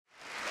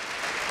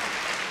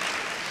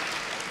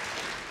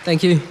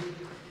Thank you.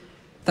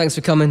 Thanks for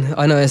coming.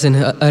 I know it's an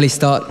early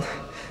start.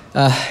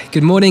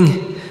 Good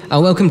morning,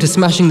 and welcome to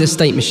Smashing the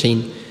State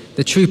Machine,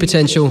 the true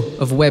potential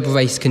of web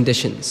race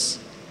conditions.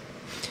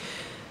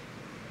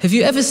 Have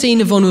you ever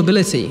seen a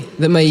vulnerability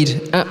that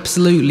made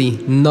absolutely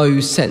no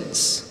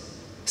sense?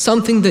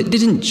 Something that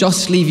didn't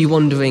just leave you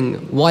wondering,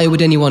 why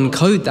would anyone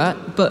code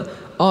that, but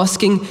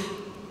asking,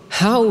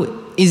 how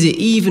is it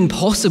even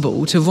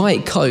possible to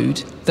write code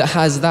that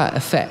has that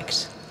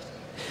effect?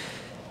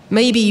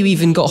 Maybe you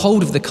even got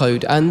hold of the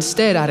code and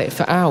stared at it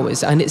for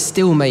hours and it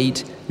still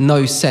made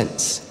no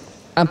sense.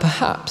 And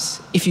perhaps,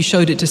 if you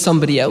showed it to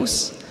somebody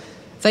else,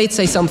 they'd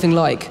say something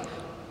like,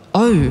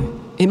 oh,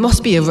 it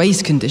must be a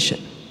race condition.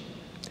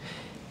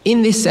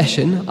 In this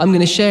session, I'm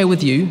going to share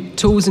with you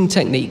tools and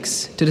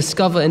techniques to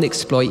discover and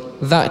exploit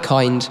that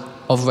kind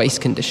of race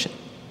condition.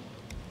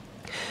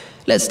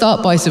 Let's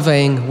start by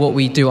surveying what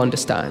we do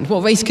understand.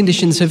 What race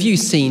conditions have you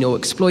seen or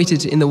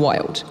exploited in the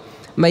wild?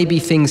 Maybe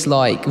things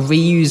like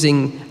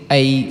reusing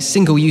a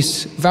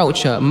single-use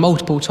voucher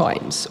multiple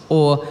times,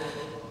 or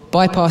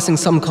bypassing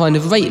some kind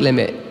of rate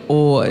limit,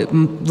 or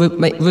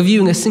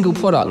reviewing a single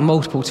product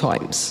multiple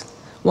times.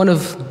 One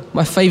of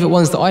my favorite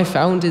ones that I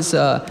found is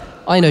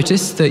I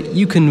noticed that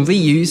you can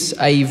reuse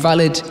a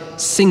valid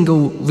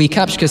single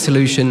reCAPTCHA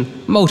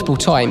solution multiple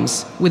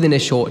times within a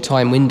short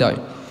time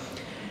window.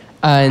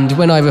 And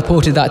when I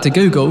reported that to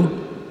Google,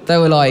 they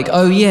were like,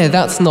 oh yeah,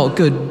 that's not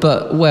good,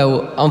 but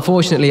well,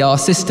 unfortunately our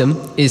system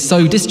is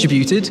so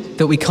distributed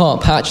that we can't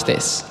patch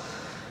this.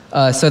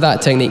 So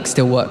that technique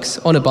still works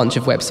on a bunch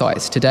of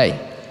websites today.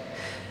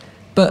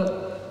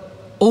 But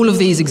all of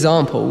these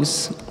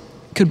examples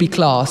could be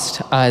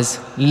classed as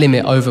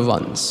limit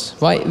overruns,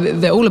 right?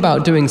 They're all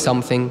about doing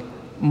something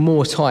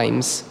more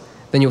times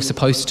than you're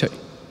supposed to.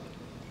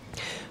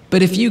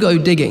 But if you go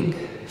digging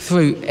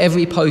through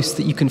every post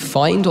that you can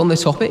find on the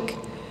topic,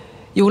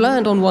 you'll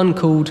land on one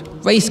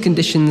called Race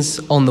Conditions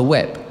on the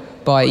Web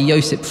by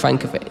Josip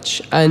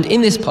Frankovic. And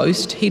in this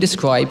post, he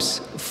describes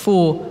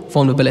 4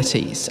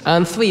 vulnerabilities,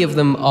 and 3 of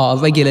them are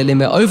regular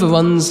limit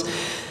overruns,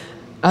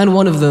 and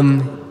one of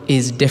them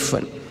is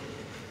different.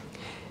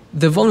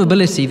 The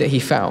vulnerability that he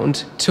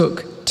found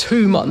took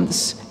 2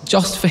 months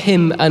just for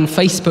him and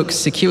Facebook's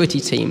security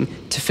team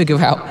to figure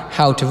out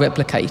how to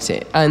replicate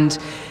it. And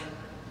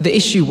the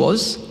issue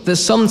was that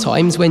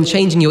sometimes when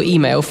changing your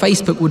email,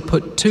 Facebook would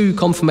put 2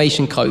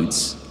 confirmation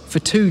codes for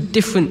 2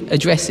 different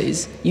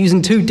addresses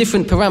using 2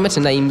 different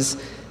parameter names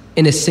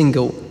in a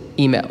single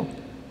email.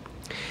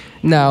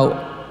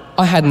 Now,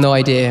 I had no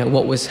idea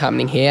what was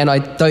happening here, and I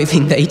don't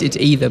think they did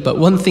either, but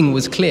one thing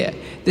was clear.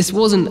 This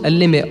wasn't a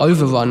limit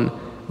overrun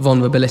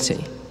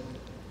vulnerability.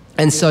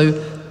 And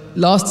so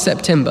last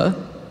September,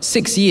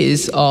 6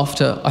 years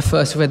after I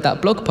first read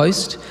that blog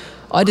post,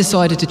 I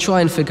decided to try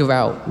and figure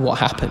out what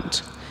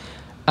happened,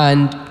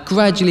 and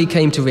gradually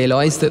came to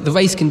realize that the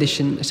race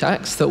condition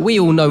attacks that we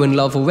all know and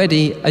love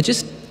already are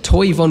just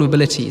toy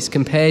vulnerabilities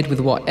compared with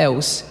what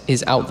else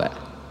is out there.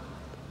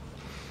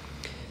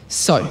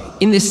 So,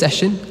 in this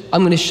session,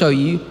 I'm going to show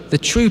you the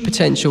true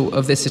potential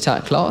of this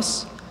attack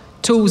class,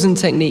 tools and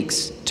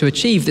techniques to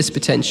achieve this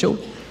potential,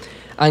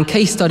 and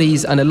case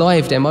studies and a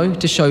live demo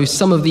to show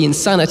some of the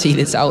insanity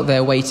that's out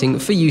there waiting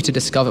for you to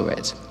discover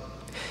it.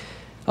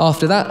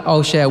 After that,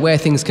 I'll share where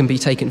things can be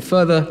taken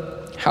further,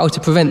 how to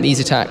prevent these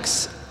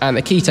attacks, and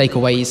the key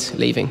takeaways,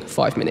 leaving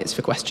 5 minutes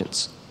for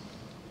questions.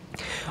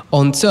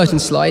 On certain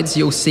slides,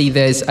 you'll see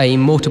there's a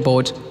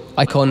mortarboard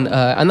icon,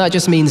 and that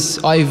just means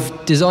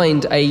I've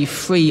designed a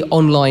free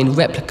online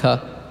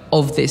replica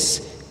of this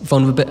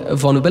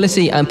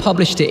vulnerability and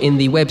published it in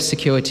the Web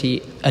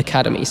Security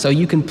Academy, so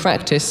you can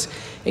practice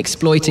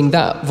exploiting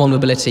that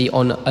vulnerability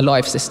on a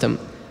live system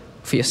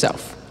for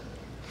yourself.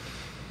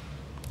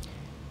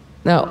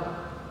 Now,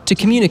 to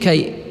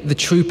communicate the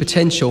true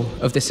potential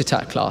of this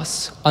attack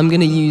class, I'm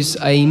going to use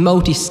a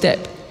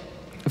multi-step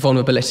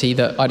vulnerability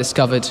that I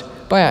discovered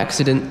by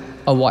accident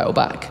a while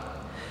back.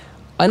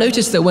 I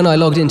noticed that when I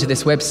logged into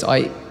this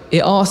website,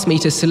 it asked me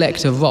to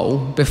select a role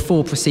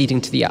before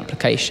proceeding to the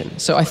application.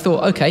 So I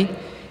thought, okay,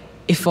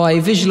 if I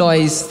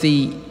visualize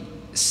the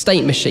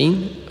state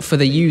machine for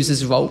the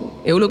user's role,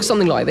 it will look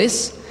something like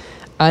this.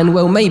 And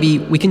well, maybe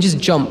we can just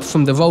jump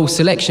from the role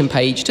selection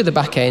page to the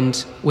back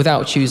end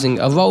without choosing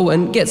a role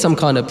and get some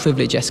kind of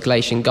privilege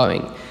escalation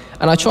going.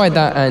 And I tried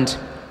that and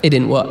it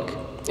didn't work.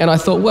 And I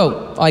thought,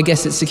 well, I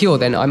guess it's secure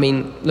then. I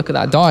mean, look at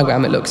that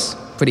diagram, it looks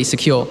pretty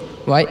secure,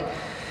 right?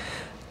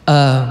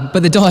 But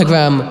the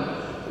diagram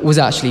was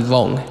actually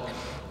wrong.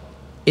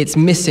 It's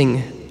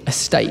missing a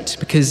state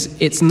because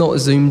it's not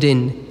zoomed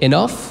in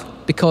enough,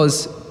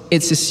 because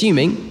it's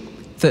assuming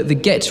that the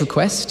GET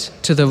request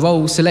to the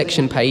role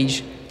selection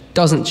page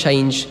doesn't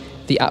change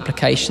the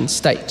application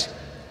state.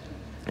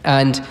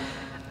 And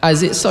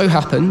as it so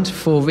happened,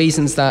 for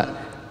reasons that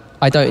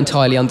I don't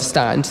entirely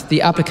understand,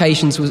 the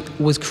application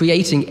was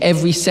creating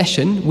every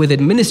session with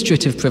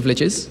administrative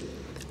privileges,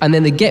 and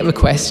then the GET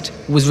request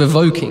was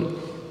revoking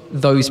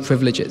those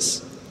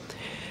privileges.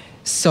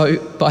 So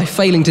by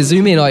failing to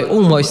zoom in, I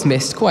almost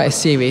missed quite a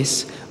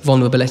serious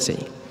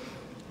vulnerability.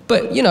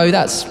 But, you know,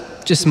 that's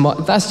just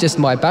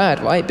my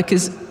bad, right?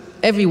 Because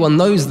everyone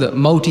knows that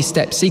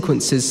multi-step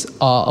sequences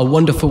are a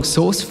wonderful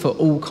source for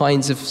all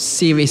kinds of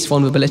serious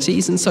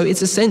vulnerabilities, and so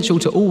it's essential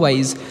to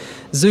always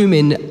zoom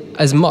in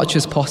as much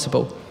as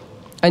possible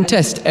and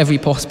test every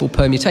possible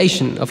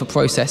permutation of a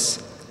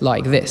process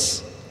like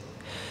this.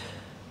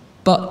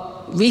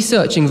 But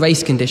researching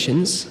race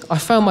conditions, I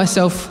found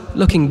myself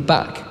looking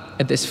back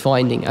at this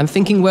finding and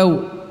thinking,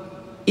 well,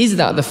 is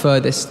that the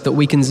furthest that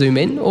we can zoom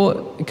in,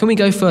 or can we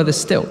go further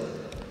still?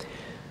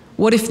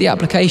 What if the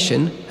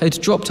application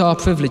had dropped our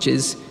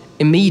privileges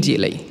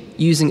immediately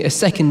using a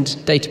second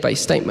database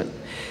statement?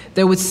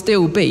 There would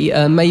still be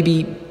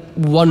maybe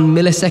 1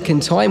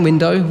 millisecond time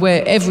window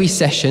where every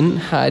session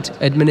had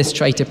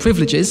administrator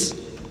privileges,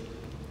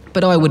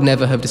 but I would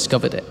never have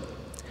discovered it.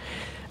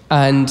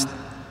 And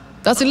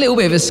that's a little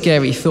bit of a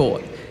scary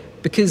thought,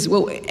 because,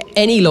 well,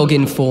 any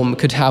login form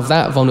could have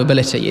that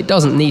vulnerability. It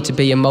doesn't need to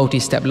be a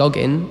multi-step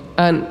login,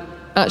 and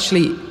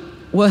actually,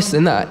 worse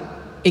than that,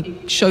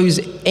 it shows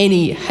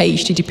any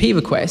HTTP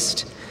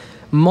request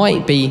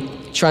might be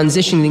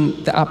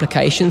transitioning the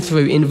application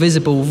through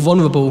invisible,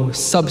 vulnerable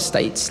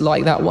substates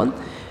like that one,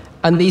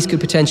 and these could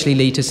potentially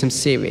lead to some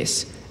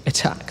serious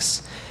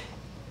attacks.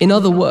 In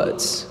other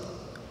words,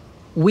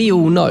 we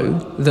all know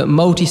that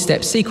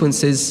multi-step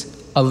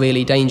sequences are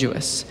really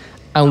dangerous,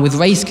 and with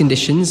race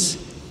conditions,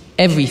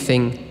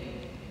 everything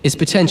is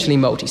potentially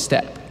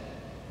multi-step.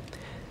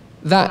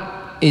 That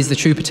is the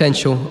true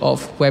potential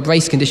of web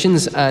race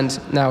conditions, and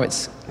now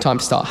it's time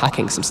to start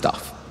hacking some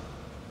stuff.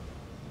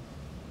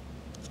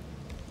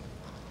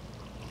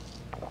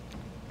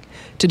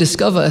 To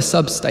discover a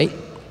substate,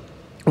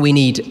 we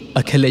need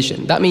a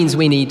collision. That means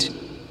we need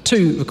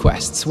two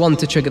requests, one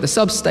to trigger the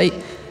substate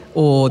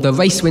or the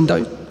race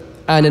window,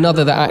 and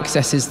another that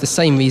accesses the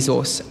same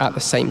resource at the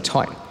same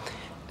time.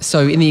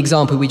 So in the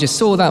example we just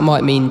saw, that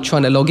might mean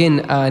trying to log in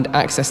and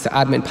access the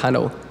admin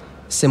panel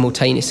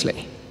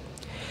simultaneously.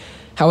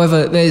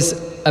 However, there's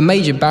a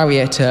major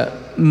barrier to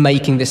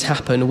making this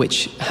happen,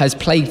 which has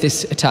plagued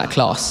this attack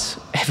class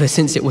ever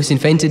since it was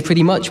invented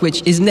pretty much,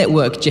 which is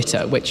network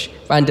jitter, which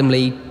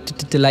randomly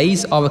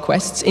delays our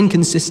requests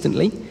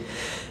inconsistently,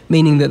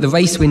 meaning that the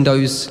race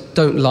windows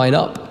don't line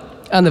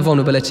up and the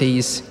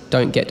vulnerabilities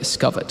don't get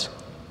discovered.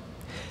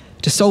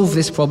 To solve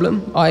this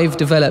problem, I've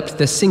developed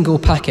the single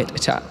packet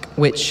attack,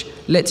 which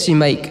lets you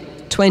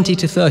make 20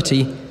 to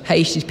 30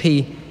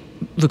 HTTP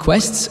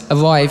requests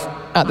arrive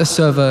at the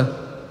server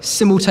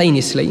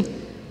simultaneously,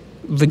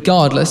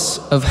 regardless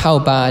of how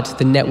bad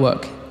the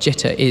network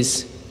jitter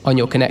is on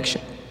your connection.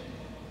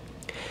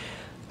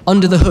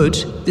 Under the hood,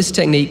 this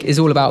technique is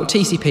all about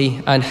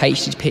TCP and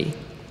HTTP.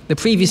 The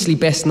previously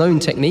best known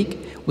technique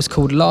was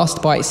called last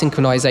byte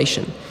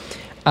synchronization,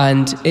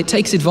 and it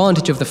takes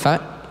advantage of the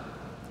fact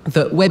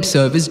that web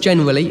servers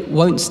generally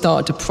won't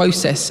start to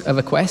process a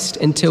request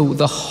until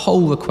the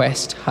whole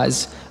request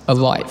has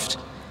arrived.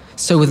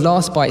 So with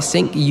last byte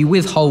sync, you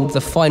withhold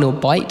the final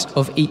byte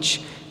of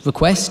each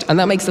request, and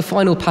that makes the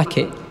final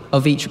packet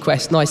of each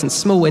request nice and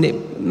small, and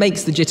it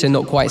makes the jitter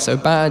not quite so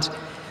bad,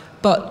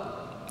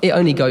 but it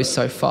only goes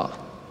so far.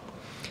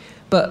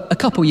 But a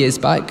couple years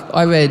back,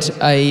 I read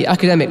an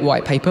academic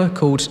white paper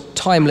called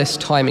Timeless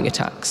Timing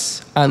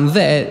Attacks, and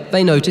there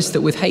they noticed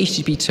that with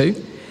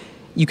HTTP2,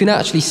 you can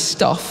actually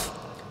stuff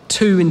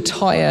two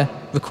entire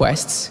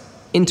requests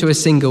into a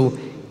single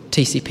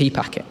TCP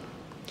packet.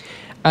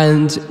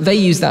 And they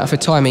used that for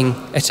timing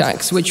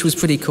attacks, which was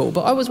pretty cool.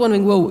 But I was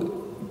wondering, well,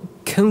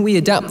 can we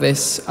adapt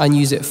this and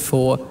use it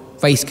for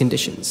race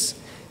conditions?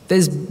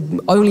 There's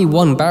only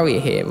one barrier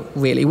here,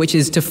 really, which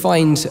is to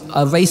find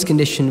a race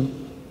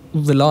condition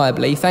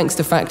reliably. Thanks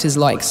to factors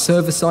like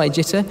server-side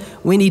jitter,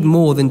 we need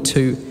more than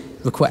two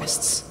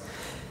requests.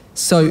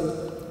 So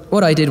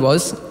what I did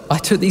was, I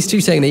took these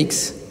two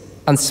techniques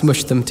and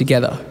smushed them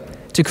together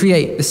to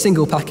create the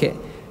single packet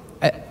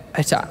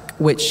attack,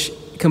 which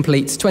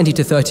completes 20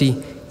 to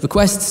 30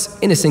 requests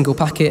in a single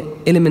packet,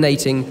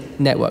 eliminating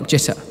network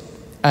jitter.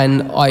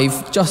 And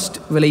I've just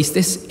released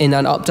this in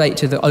an update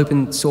to the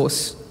open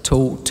source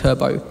tool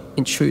Turbo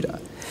Intruder.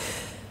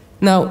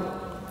 Now,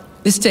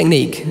 this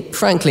technique,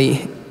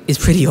 frankly, is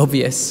pretty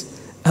obvious.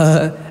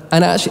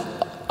 And actually,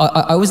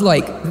 I was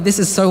like, this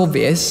is so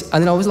obvious.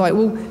 And then I was like,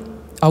 well,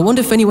 I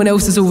wonder if anyone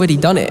else has already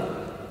done it.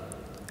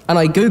 And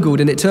I Googled,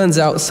 and it turns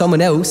out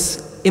someone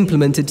else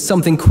implemented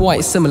something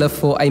quite similar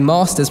for a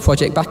master's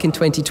project back in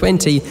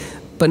 2020,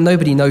 but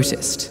nobody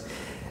noticed.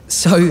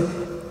 So,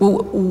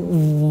 well,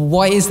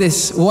 why is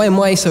this? Why am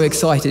I so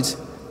excited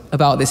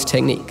about this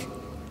technique?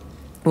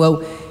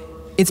 Well,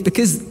 it's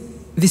because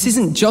this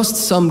isn't just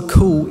some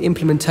cool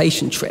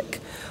implementation trick.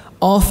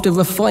 After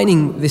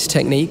refining this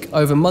technique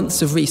over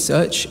months of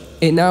research,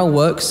 it now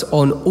works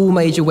on all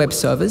major web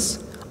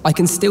servers. I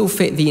can still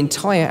fit the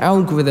entire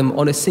algorithm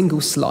on a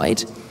single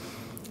slide,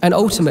 and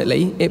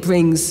ultimately, it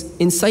brings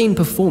insane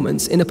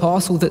performance in a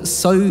parcel that's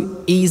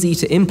so easy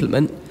to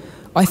implement,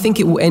 I think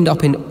it will end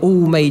up in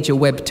all major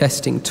web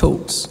testing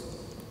tools.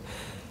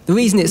 The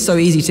reason it's so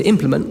easy to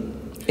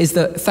implement is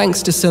that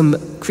thanks to some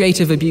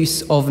creative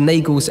abuse of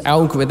Nagel's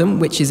algorithm,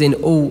 which is in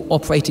all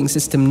operating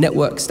system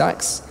network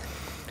stacks,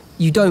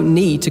 you don't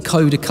need to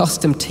code a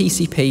custom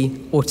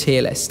TCP or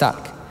TLS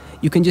stack.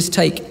 You can just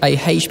take a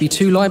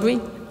HB2 library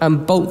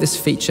and bolt this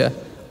feature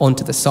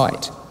onto the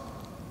side.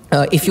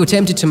 If you're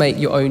tempted to make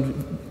your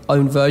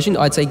own version,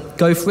 I'd say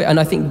go for it, and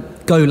I think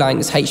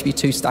Golang's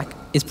HB2 stack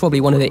is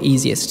probably one of the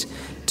easiest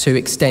to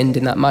extend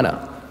in that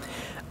manner.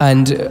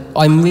 And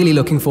I'm really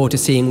looking forward to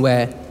seeing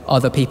where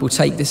other people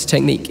take this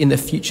technique in the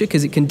future,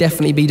 because it can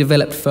definitely be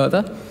developed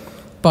further.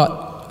 But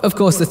of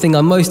course, the thing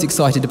I'm most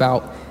excited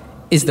about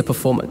is the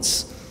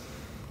performance.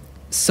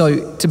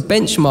 So to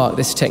benchmark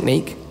this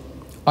technique,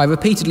 I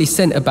repeatedly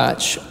sent a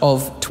batch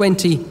of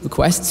 20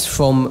 requests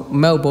from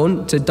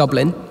Melbourne to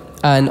Dublin,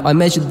 and I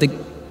measured the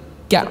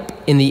gap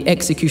in the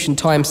execution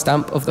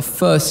timestamp of the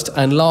first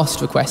and last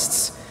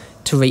requests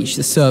to reach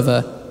the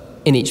server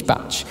in each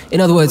batch. In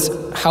other words,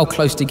 how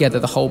close together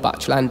the whole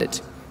batch landed.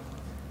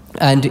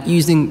 And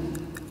using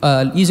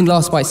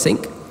last byte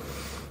sync,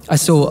 I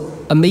saw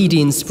a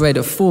median spread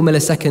of 4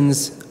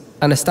 milliseconds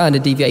and a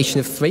standard deviation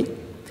of 3,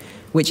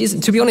 which is,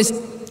 to be honest,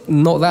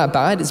 not that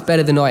bad. It's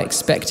better than I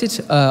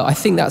expected. I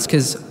think that's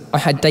because I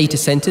had data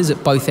centers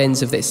at both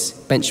ends of this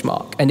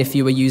benchmark, and if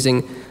you were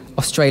using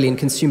Australian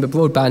consumer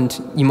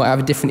broadband, you might have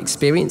a different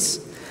experience.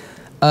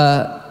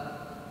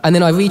 And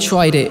then I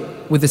retried it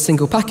with a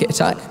single packet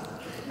attack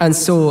and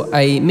saw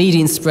a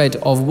median spread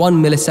of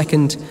 1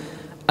 millisecond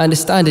and a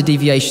standard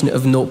deviation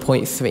of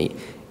 0.3.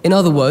 In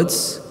other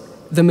words,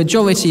 the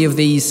majority of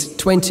these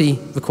 20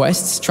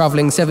 requests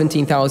traveling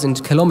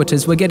 17,000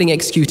 kilometers were getting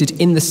executed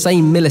in the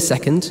same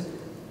millisecond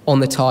on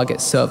the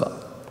target server.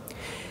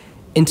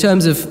 In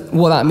terms of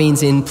what that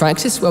means in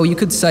practice, well, you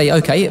could say,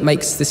 okay, it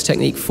makes this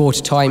technique 4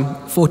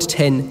 to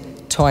 10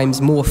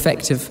 times more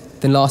effective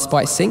than last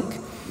byte sync.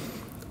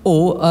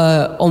 Or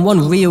on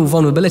one real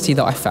vulnerability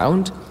that I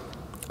found,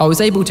 I was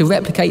able to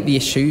replicate the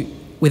issue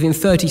within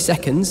 30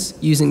 seconds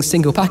using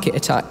single packet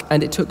attack,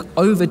 and it took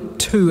over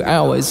 2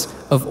 hours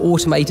of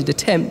automated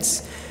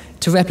attempts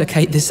to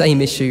replicate the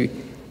same issue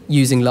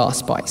using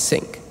last byte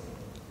sync.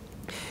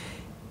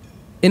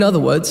 In other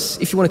words,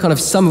 if you want to kind of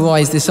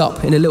summarize this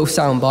up in a little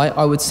soundbite,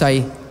 I would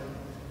say,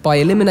 by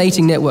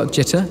eliminating network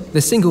jitter,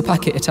 the single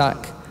packet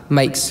attack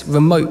makes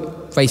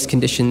remote race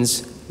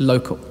conditions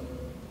local.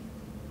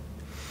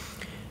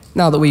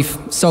 Now that we've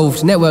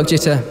solved network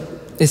jitter,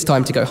 it's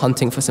time to go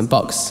hunting for some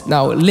bugs.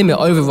 Now, limit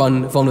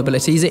overrun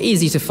vulnerabilities are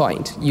easy to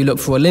find. You look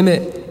for a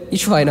limit, you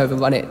try and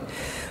overrun it.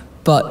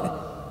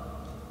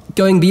 But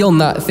going beyond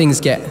that, things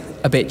get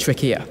a bit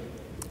trickier.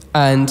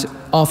 And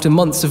after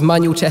months of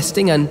manual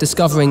testing and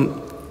discovering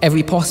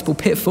every possible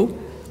pitfall,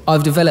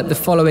 I've developed the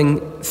following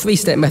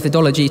 3-step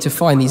methodology to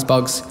find these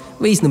bugs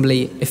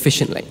reasonably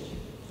efficiently.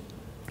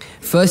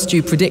 First,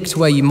 you predict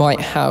where you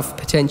might have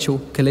potential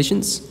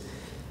collisions.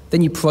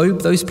 Then you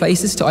probe those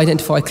places to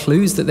identify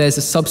clues that there's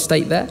a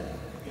substate there.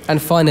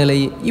 And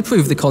finally, you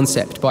prove the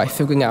concept by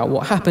figuring out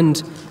what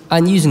happened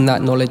and using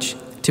that knowledge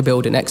to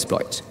build an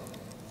exploit.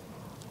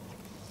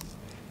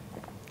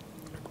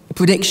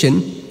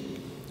 Prediction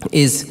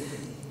is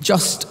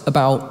just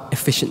about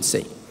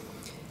efficiency.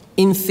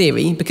 In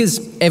theory,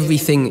 because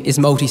everything is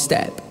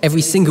multi-step,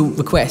 every single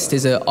request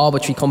is an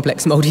arbitrary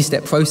complex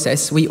multi-step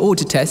process, we ought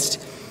to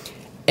test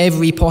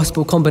every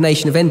possible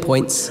combination of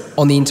endpoints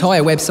on the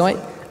entire website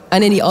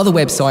and any other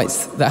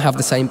websites that have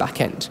the same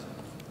backend.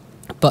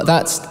 But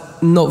that's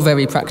not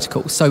very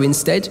practical. So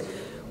instead,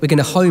 we're going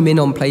to home in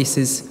on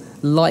places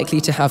likely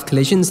to have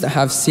collisions that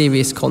have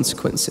serious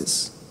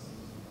consequences.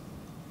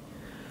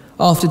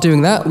 After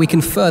doing that, we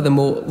can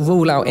furthermore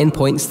rule out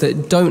endpoints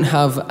that don't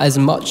have as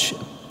much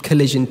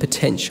collision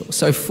potential.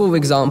 So for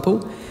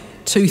example,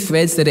 2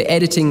 threads that are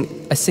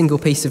editing a single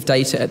piece of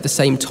data at the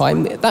same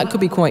time, that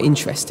could be quite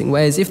interesting.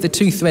 Whereas if the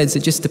 2 threads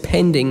are just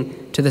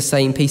appending to the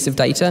same piece of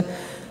data,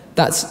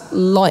 that's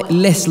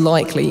less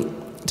likely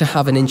to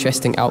have an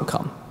interesting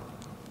outcome.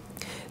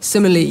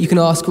 Similarly, you can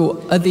ask,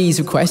 well, are these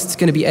requests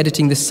going to be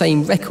editing the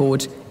same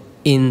record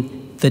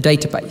in the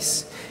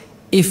database?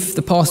 If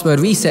the password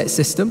reset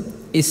system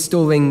is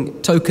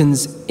storing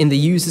tokens in the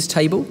users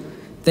table,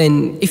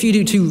 then if you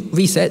do 2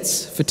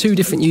 resets for 2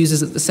 different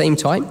users at the same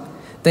time,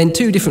 then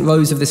 2 different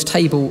rows of this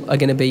table are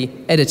going to be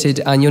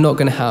edited and you're not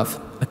going to have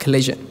a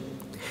collision.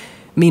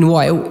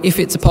 Meanwhile, if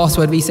it's a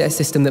password reset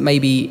system that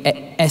maybe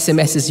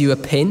SMSs you a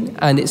PIN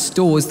and it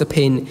stores the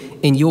PIN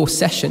in your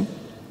session,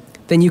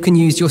 then you can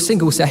use your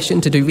single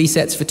session to do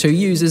resets for 2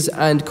 users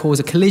and cause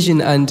a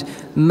collision, and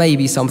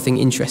maybe something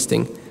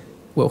interesting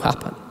will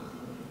happen.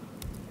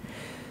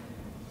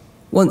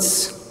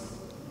 Once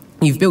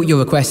you've built your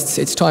requests,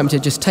 it's time to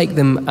just take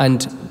them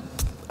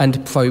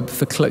and probe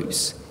for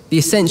clues. The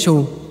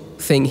essential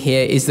thing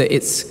here is that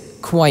it's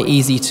quite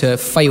easy to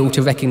fail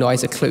to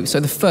recognize a clue. So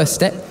the first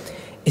step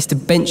is to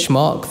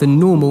benchmark the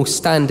normal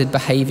standard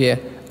behavior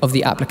of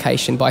the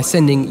application by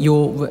sending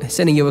your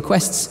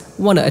requests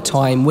one at a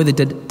time with a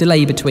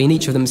delay between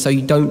each of them so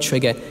you don't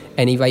trigger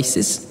any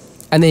races.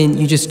 And then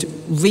you just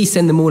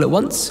resend them all at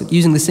once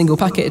using the single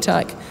packet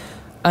attack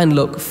and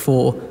look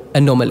for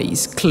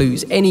anomalies,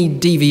 clues, any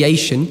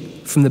deviation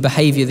from the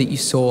behavior that you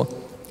saw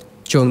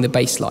during the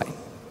baseline.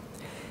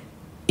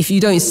 If you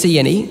don't see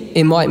any,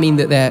 it might mean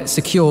that they're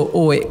secure,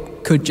 or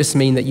it could just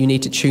mean that you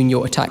need to tune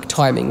your attack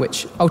timing,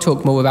 which I'll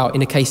talk more about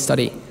in a case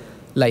study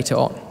later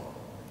on.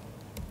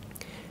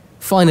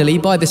 Finally,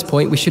 by this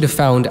point, we should have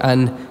found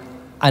an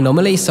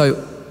anomaly.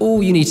 So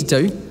all you need to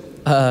do,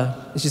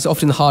 which is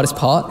often the hardest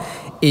part,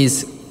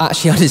 is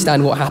actually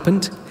understand what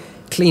happened,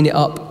 clean it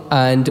up,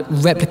 and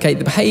replicate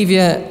the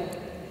behavior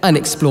and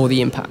explore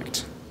the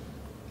impact.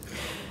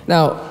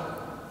 Now,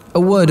 a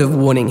word of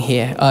warning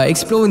here.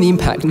 Exploring the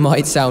impact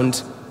might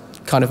sound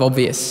kind of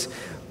obvious,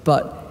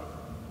 but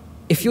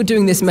if you're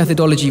doing this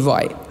methodology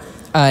right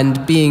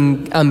and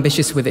being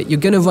ambitious with it, you're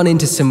going to run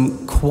into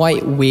some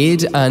quite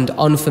weird and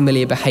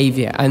unfamiliar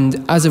behavior,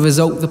 and as a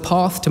result, the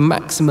path to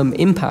maximum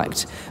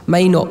impact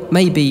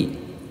may be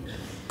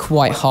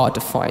quite hard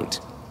to find.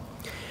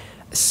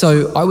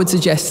 So I would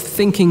suggest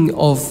thinking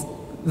of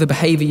the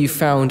behavior you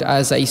found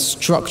as a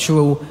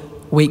structural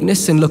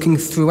weakness and looking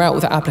throughout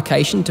the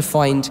application to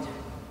find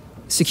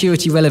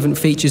security relevant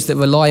features that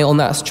rely on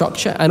that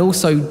structure, and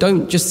also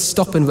don't just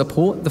stop and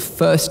report the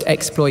first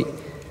exploit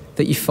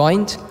that you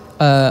find.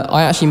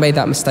 I actually made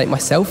that mistake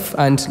myself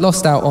and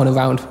lost out on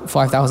around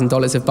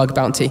 $5,000 of bug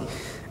bounty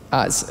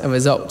as a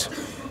result.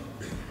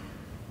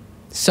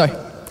 So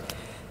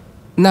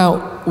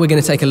now we're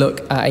going to take a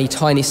look at a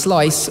tiny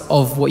slice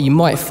of what you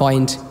might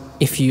find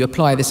if you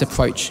apply this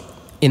approach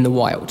in the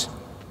wild.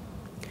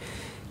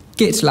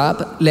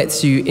 GitLab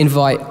lets you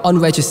invite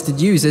unregistered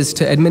users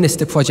to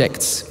administer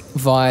projects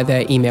via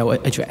their email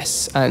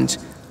address. And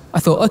I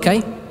thought,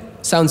 okay,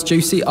 sounds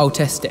juicy, I'll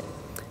test it.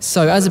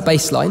 So as a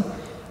baseline,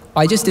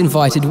 I just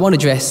invited one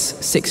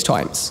address 6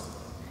 times.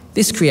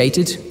 This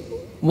created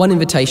one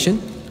invitation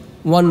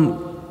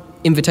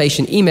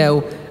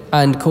email,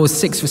 and caused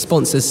 6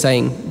 responses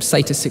saying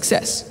status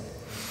success.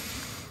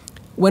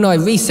 When I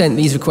resent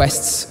these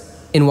requests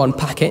in one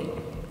packet,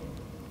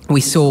 we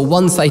saw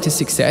 1 status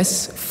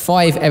success,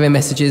 5 error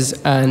messages,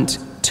 and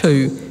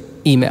 2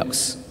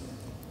 emails.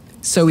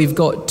 So we've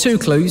got 2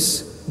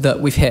 clues that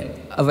we've hit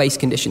a race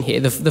condition here.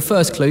 The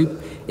first clue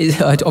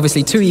is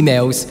obviously 2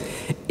 emails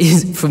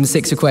from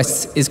 6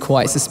 requests is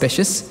quite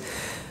suspicious.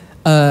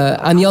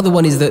 And the other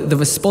one is that the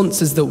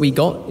responses that we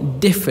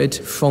got differed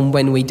from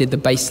when we did the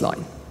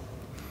baseline.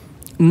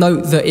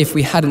 Note that if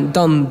we hadn't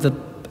done the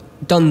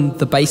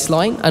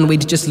baseline and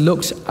we'd just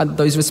looked at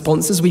those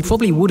responses, we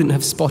probably wouldn't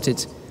have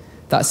spotted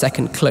that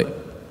second clue.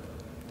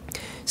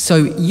 So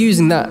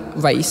using that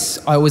race,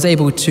 I was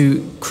able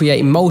to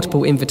create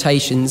multiple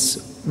invitations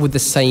with the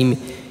same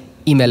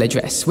email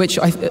address, which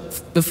I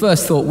at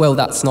first thought, well,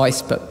 that's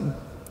nice, but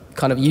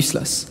kind of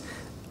useless.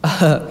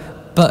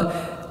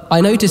 But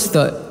I noticed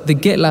that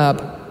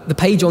the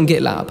page on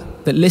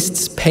GitLab that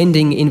lists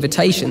pending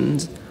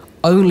invitations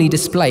only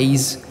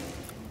displays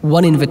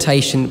 1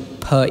 invitation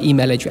per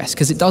email address,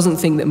 because it doesn't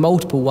think that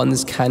multiple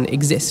ones can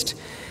exist.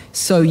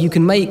 So you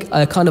can make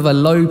a kind of a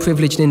low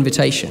privileged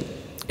invitation,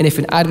 and if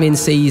an admin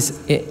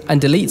sees it and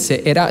deletes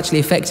it, it actually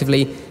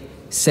effectively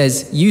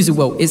says user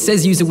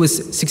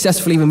was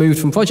successfully removed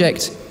from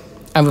project,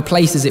 and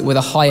replaces it with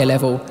a higher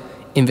level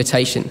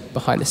invitation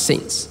behind the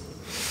scenes.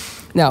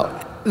 Now,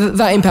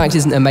 that impact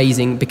isn't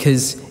amazing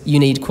because you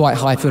need quite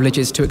high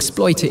privileges to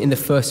exploit it in the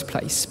first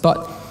place,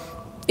 but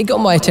it got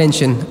my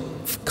attention,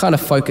 kind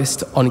of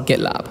focused on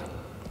GitLab.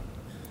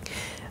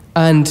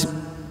 And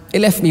it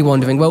left me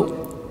wondering, well,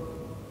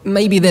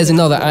 maybe there's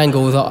another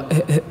angle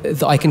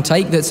that I can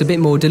take that's a bit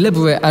more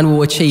deliberate and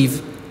will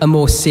achieve a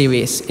more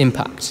serious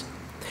impact.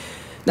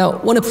 Now,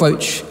 one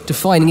approach to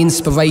finding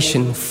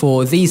inspiration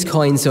for these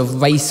kinds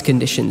of race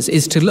conditions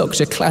is to look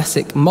to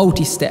classic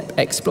multi-step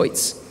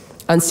exploits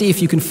and see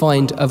if you can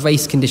find a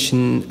race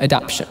condition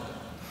adaptation.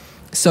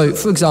 So,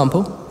 for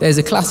example, there's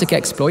a classic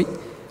exploit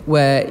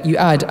where you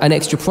add an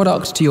extra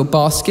product to your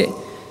basket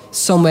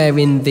somewhere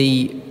in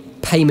the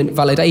payment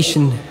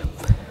validation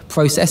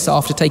process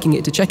after taking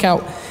it to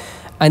checkout,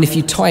 and if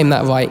you time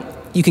that right,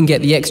 you can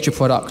get the extra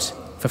product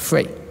for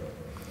free.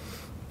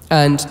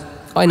 And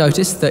I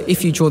noticed that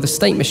if you draw the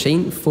state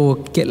machine for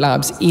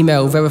GitLab's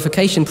email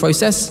verification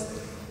process,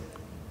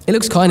 it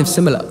looks kind of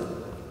similar.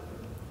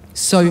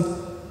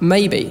 So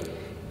maybe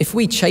if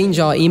we change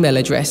our email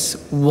address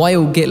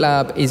while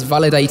GitLab is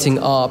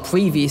validating our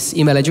previous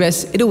email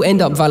address, it'll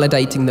end up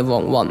validating the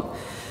wrong one.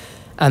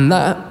 And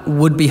that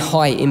would be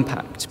high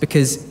impact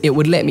because it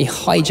would let me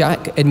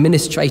hijack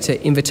administrator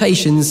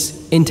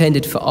invitations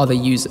intended for other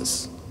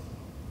users.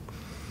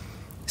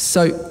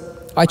 So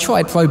I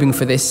tried probing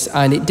for this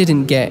and it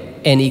didn't get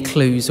any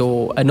clues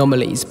or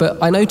anomalies, but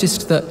I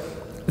noticed that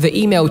the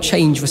email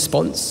change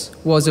response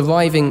was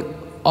arriving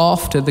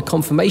after the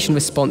confirmation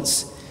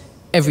response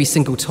every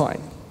single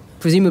time,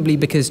 presumably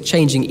because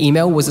changing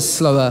email was a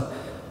slower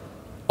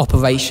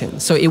operation.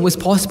 So it was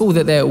possible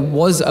that there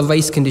was a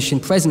race condition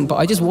present, but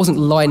I just wasn't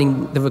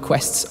lining the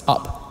requests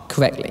up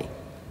correctly.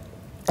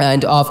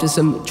 And after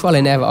some trial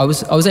and error, I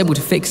was able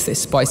to fix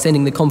this by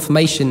sending the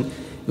confirmation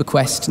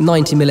request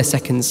 90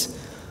 milliseconds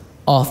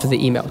after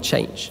the email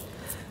change.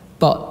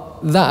 But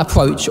that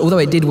approach, although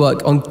it did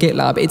work on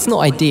GitLab, it's not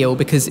ideal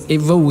because it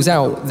rules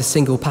out the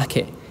single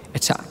packet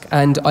attack.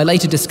 And I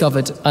later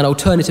discovered an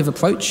alternative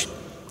approach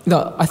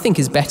that I think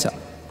is better.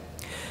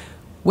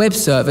 Web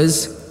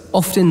servers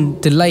often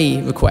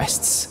delay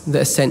requests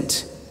that are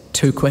sent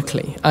too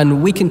quickly,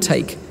 and we can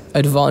take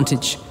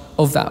advantage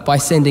of that by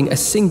sending a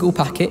single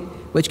packet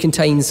which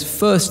contains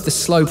first the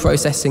slow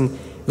processing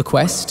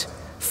request,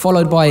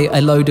 followed by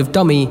a load of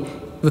dummy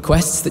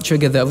requests that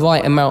trigger the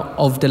right amount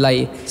of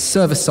delay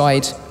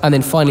server-side, and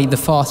then finally the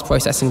fast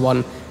processing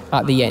one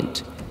at the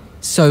end.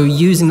 So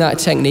using that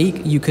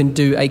technique, you can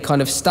do a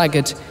kind of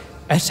staggered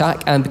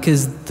attack, and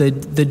because the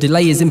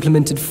delay is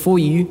implemented for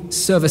you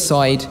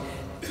server-side,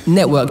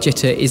 network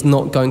jitter is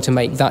not going to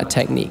make that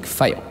technique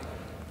fail.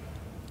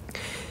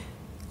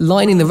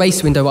 Lining the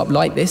race window up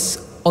like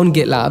this on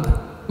GitLab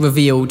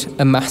revealed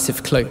a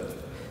massive clue.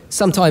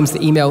 Sometimes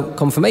the email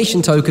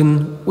confirmation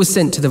token was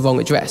sent to the wrong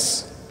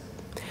address.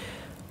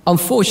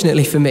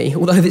 Unfortunately for me,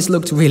 although this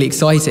looked really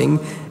exciting,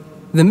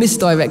 the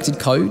misdirected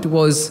code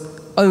was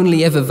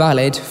only ever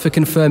valid for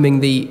confirming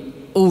the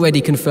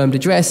already confirmed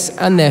address,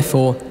 and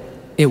therefore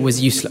it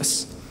was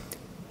useless.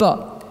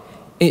 But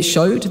it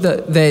showed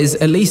that there's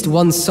at least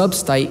one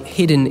substate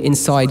hidden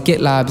inside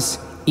GitLab's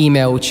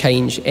email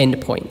change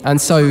endpoint.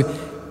 And so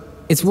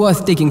it's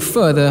worth digging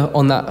further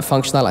on that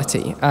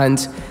functionality.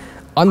 And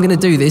I'm going to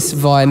do this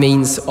via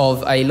means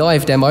of a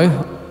live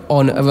demo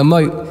on a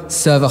remote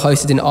server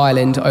hosted in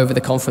Ireland over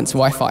the conference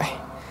Wi-Fi.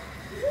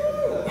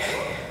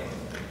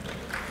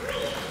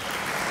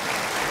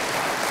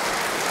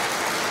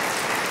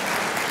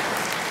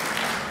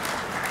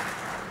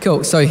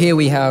 Cool, so here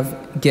we have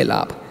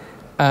GitLab.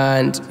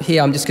 And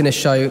here I'm just going to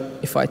show,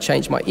 if I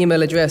change my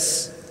email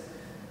address,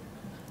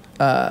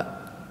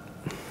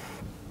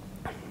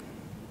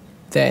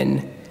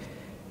 then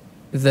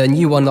the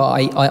new one that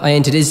I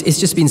entered is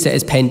just been set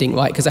as pending,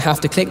 right? Because I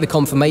have to click the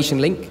confirmation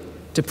link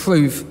to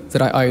prove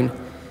that I own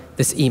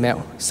this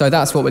email. So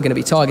that's what we're going to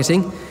be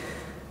targeting.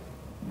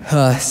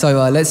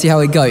 So let's see how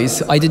it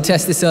goes. I did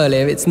test this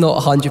earlier. It's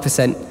not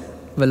 100%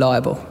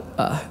 reliable.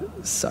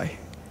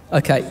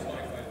 Okay.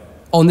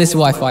 On this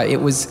Wi-Fi,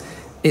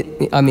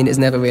 it's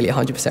never really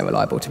 100%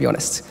 reliable, to be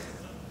honest.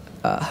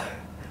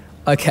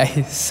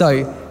 Okay,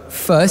 so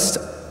first,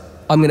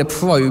 I'm going to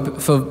probe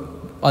for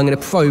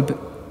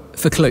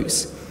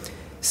clues.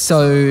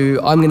 So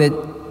I'm going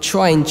to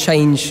try and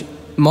change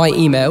my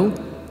email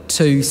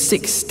to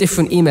 6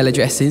 different email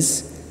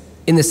addresses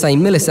in the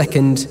same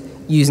millisecond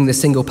using the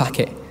single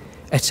packet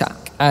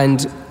attack.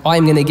 And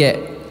I'm going to get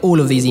all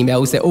of these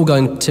emails. They're all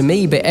going to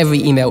me, but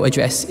every email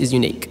address is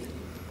unique.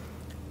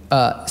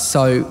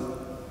 So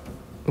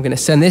I'm going to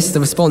send this. The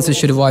responses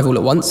should arrive all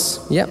at once.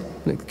 Yep,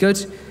 looks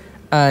good.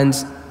 And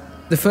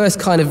the first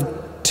kind of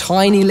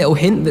tiny little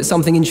hint that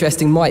something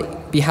interesting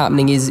might be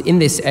happening is in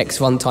this X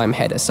runtime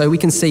header. So we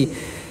can see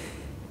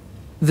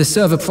the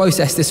server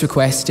processed this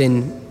request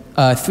in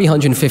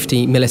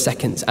 350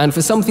 milliseconds. And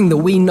for something that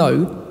we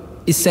know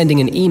is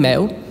sending an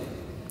email,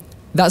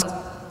 that's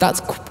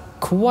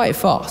quite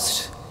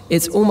fast.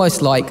 It's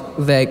almost like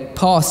they're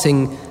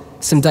passing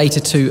some data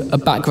to a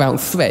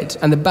background thread,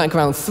 and the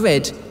background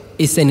thread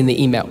is sending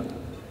the email.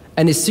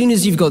 And as soon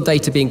as you've got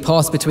data being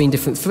passed between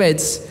different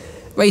threads,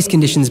 race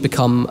conditions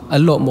become a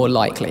lot more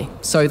likely.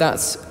 So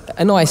that's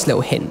a nice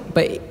little hint,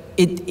 but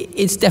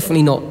it's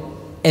definitely not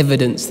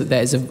evidence that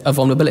there's a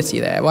vulnerability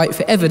there, right?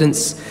 For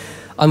evidence,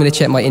 I'm going to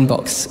check my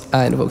inbox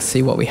and we'll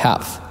see what we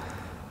have.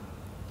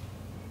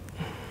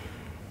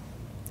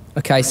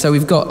 Okay, so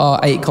we've got our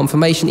 8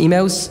 confirmation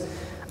emails,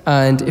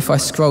 and if I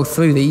scroll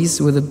through these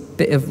with a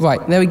bit of,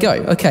 right, there we go.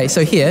 Okay,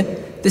 so here,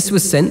 this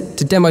was sent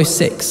to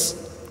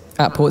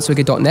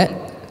demo6@portswigger.net.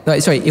 No,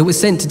 sorry, it was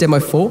sent to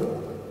demo4,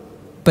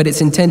 but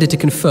it's intended to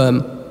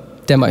confirm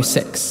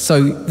demo6.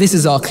 So this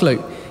is our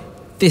clue.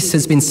 This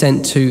has been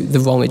sent to the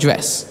wrong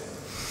address.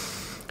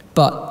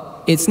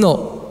 But it's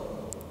not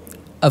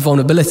a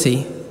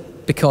vulnerability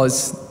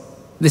because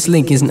this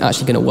link isn't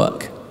actually going to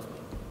work.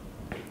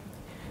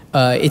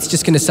 It's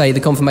just going to say the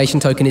confirmation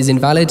token is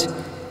invalid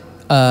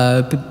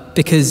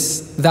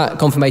because that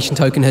confirmation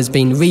token has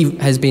been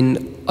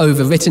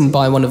overwritten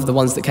by one of the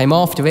ones that came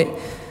after it,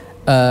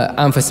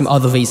 and for some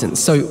other reasons.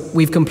 So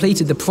we've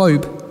completed the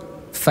probe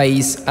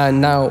phase, and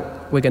now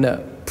we're going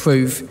to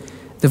prove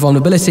the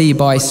vulnerability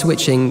by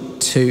switching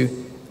to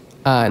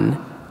an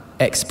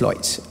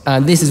exploit.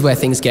 And this is where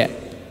things get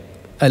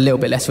a little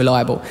bit less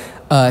reliable.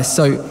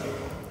 So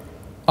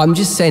I'm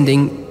just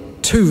sending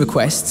 2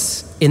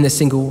 requests in the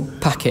single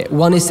packet.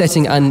 One is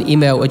setting an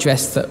email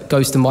address that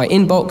goes to my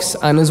inbox,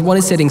 and one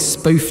is setting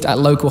spoofed at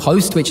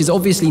localhost, which is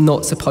obviously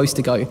not supposed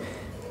to go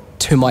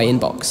to my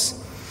inbox.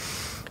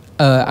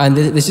 And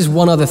there's just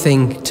one other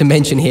thing to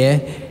mention here,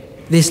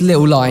 this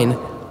little line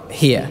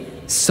here.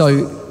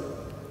 So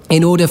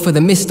in order for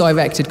the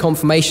misdirected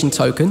confirmation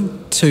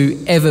token to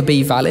ever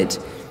be valid,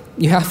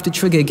 you have to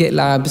trigger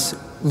GitLab's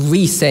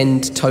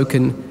resend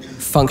token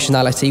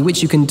functionality,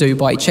 which you can do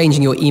by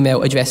changing your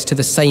email address to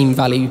the same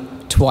value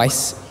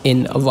twice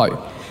in a row.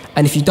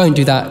 And if you don't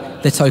do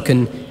that, the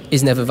token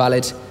is never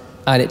valid,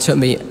 and it took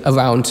me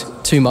around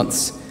 2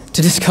 months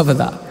to discover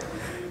that.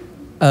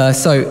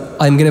 So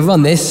I'm going to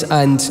run this,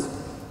 and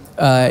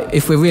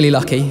if we're really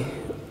lucky,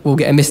 we'll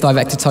get a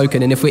misdirected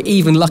token, and if we're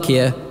even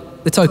luckier,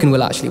 the token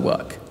will actually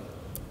work.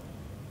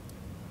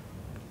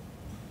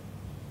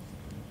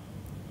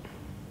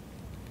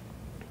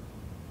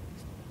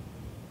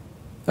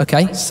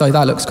 Okay, so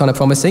that looks kind of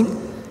promising.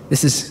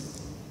 This is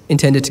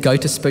intended to go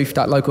to spoof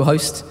that local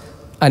host,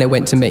 and it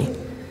went to me.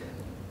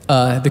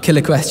 The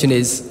killer question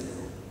is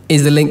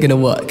the link going to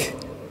work?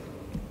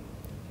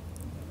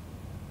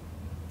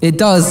 It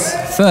does,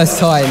 first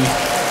time.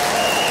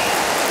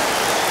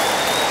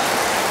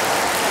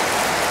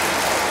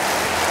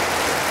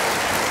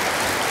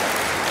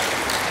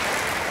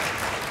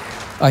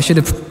 I should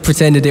have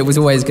pretended it was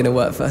always going to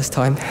work first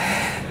time.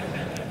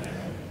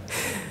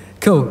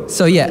 Cool,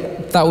 so yeah,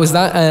 that was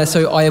that.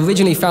 So I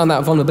originally found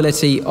that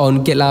vulnerability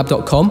on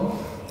gitlab.com,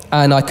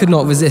 and I could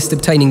not resist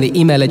obtaining the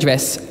email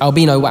address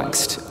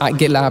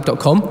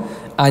albinowaxed@gitlab.com,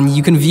 and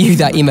you can view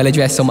that email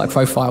address on my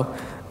profile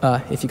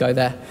if you go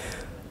there.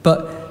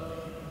 But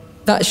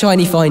that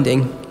shiny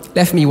finding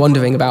left me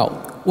wondering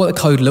about what the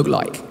code looked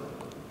like.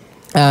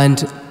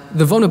 And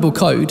the vulnerable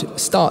code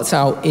starts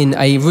out in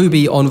a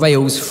Ruby on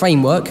Rails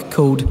framework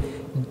called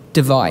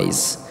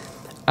devise.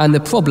 And the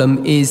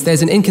problem is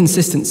there's an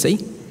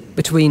inconsistency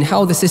between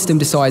how the system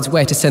decides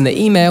where to send the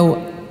email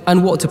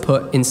and what to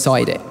put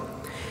inside it.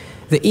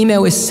 The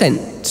email is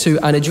sent to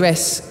an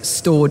address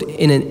stored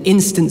in an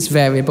instance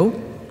variable,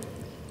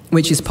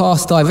 which is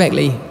passed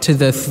directly to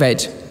the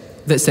thread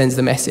that sends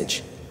the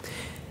message.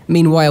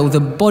 Meanwhile, the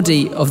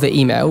body of the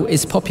email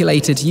is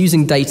populated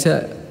using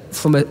data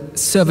from a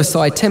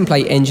server-side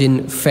template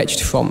engine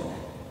fetched from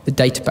the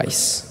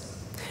database,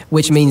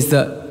 which means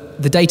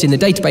that the data in the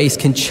database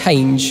can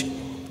change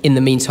in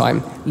the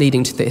meantime,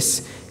 leading to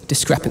this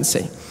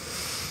discrepancy.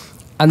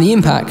 And the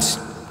impact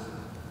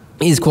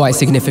is quite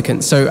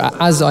significant. So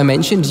as I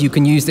mentioned, you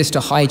can use this to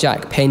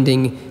hijack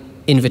pending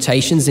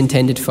invitations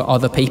intended for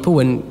other people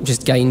and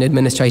just gain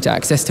administrator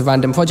access to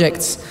random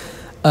projects.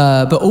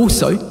 But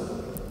also,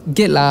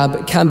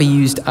 GitLab can be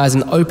used as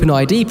an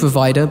OpenID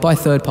provider by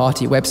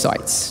third-party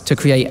websites to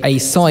create a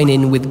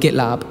sign-in with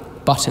GitLab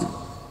button.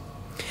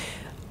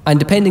 And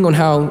depending on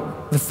how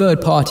the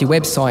third-party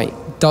website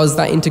does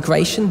that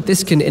integration,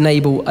 this can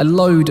enable a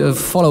load of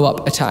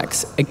follow-up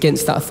attacks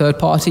against that third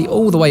party,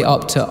 all the way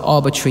up to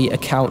arbitrary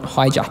account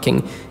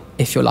hijacking,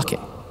 if you're lucky.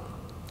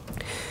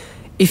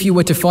 If you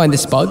were to find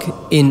this bug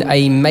in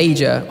a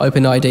major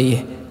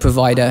OpenID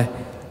provider,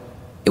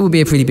 it would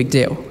be a pretty big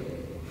deal.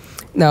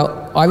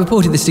 Now, I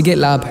reported this to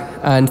GitLab,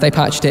 and they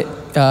patched it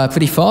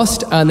pretty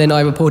fast, and then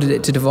I reported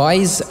it to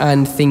devise,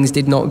 and things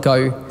did not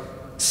go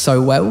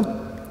so well.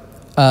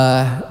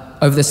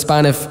 Over the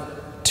span of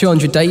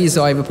 200 days,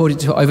 I reported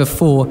to over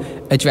 4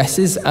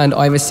 addresses, and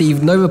I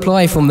received no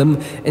reply from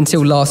them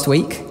until last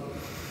week.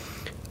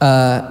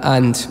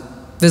 And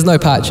there's no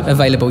patch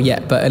available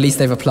yet, but at least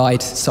they've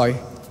replied, so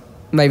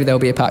maybe there'll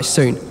be a patch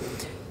soon.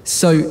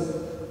 So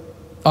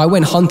I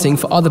went hunting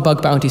for other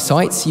bug bounty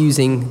sites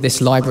using this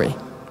library.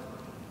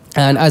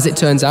 And as it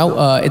turns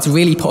out, it's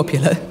really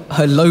popular.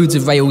 Loads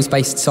of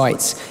Rails-based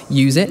sites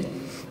use it.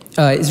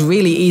 It's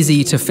really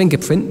easy to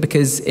fingerprint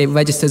because it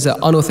registers an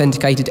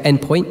unauthenticated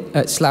endpoint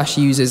at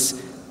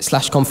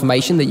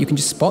 /users/confirmation that you can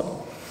just spot.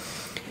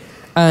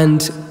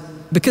 And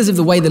because of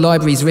the way the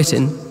library is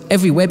written,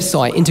 every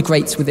website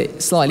integrates with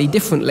it slightly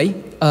differently.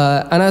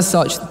 And as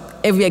such,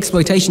 every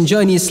exploitation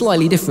journey is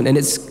slightly different, and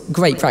it's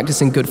great practice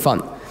and good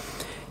fun.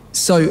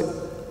 So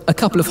a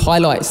couple of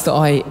highlights that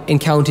I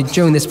encountered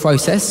during this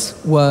process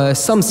were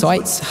some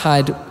sites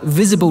had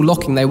visible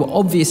locking. They were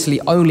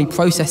obviously only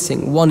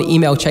processing one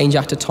email change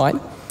at a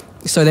time,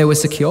 so they were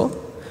secure.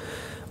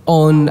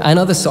 On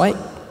another site,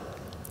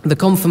 the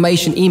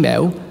confirmation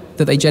email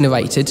that they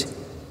generated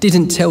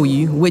didn't tell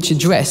you which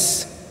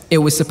address it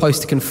was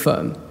supposed to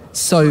confirm.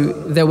 So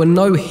there were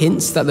no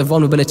hints that the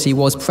vulnerability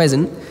was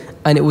present,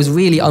 and it was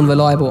really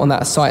unreliable on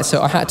that site.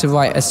 So I had to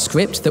write a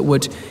script that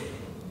would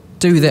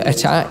do the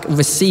attack,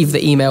 receive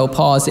the email,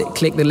 parse it,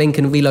 click the link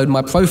and reload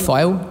my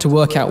profile to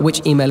work out which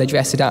email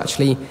address had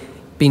actually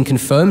been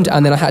confirmed,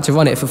 and then I had to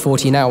run it for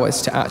 14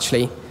 hours to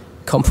actually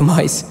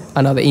compromise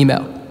another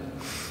email.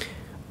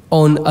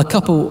 On a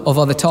couple of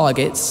other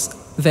targets,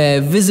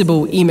 their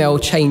visible email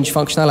change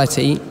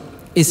functionality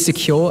is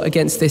secure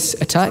against this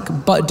attack,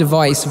 but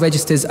devise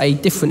registers a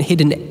different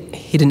hidden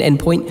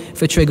endpoint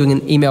for triggering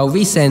an email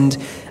resend,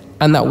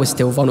 and that was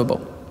still vulnerable.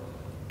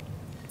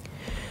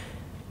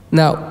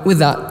 Now, with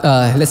that,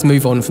 let's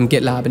move on from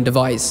GitLab and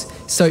devise.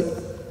 So,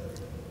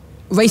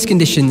 race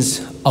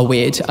conditions are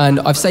weird, and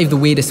I've saved the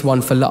weirdest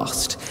one for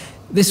last.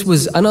 This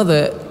was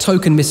another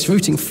token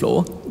misrouting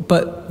flaw,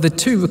 but the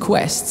 2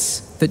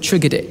 requests that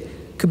triggered it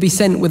could be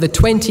sent with a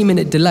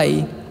 20-minute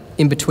delay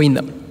in between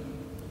them.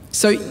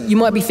 So you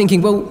might be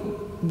thinking, well,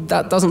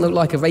 that doesn't look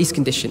like a race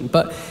condition,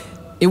 but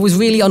it was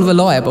really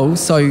unreliable,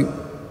 so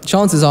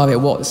chances are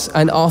it was.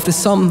 And after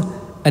some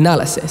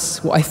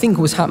analysis, what I think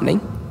was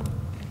happening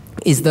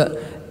is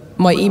that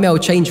my email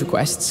change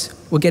requests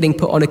were getting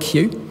put on a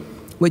queue,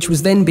 which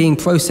was then being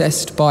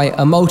processed by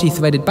a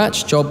multi-threaded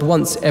batch job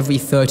once every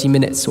 30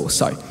 minutes or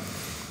so.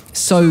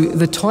 So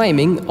the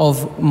timing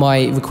of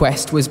my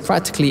request was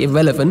practically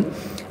irrelevant,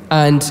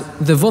 and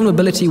the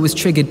vulnerability was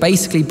triggered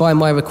basically by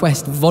my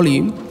request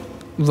volume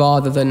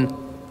rather than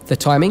the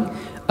timing.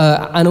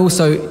 And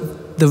also,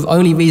 the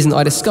only reason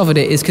I discovered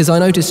it is because I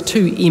noticed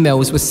 2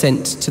 emails were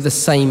sent to the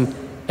same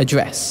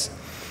address,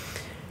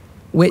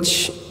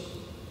 which,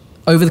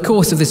 over the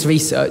course of this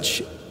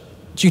research,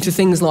 due to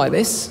things like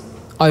this,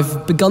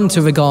 I've begun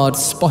to regard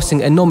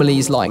spotting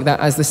anomalies like that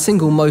as the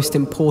single most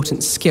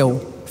important skill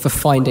for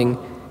finding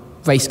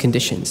race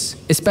conditions,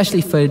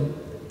 especially for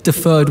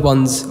deferred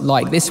ones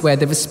like this, where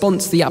the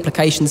response the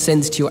application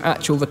sends to your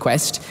actual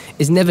request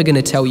is never going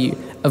to tell you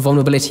a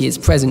vulnerability is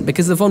present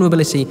because the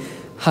vulnerability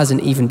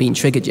hasn't even been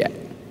triggered yet.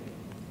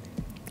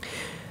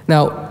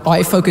 Now,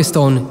 I focused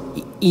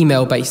on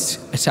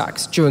email-based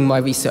attacks during my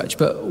research,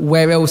 but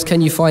where else can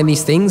you find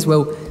these things?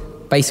 Well,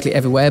 basically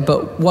everywhere,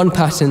 but one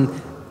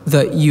pattern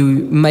that you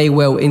may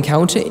well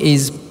encounter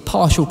is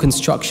partial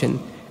construction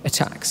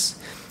attacks.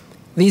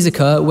 These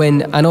occur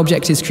when an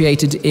object is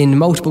created in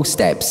multiple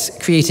steps,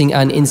 creating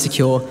an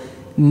insecure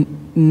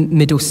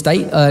middle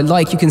state,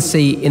 like you can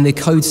see in the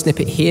code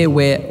snippet here,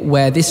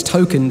 where this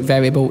token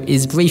variable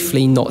is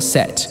briefly not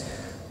set.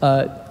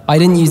 I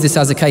didn't use this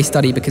as a case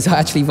study because I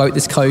actually wrote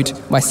this code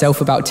myself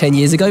about 10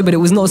 years ago, but it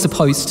was not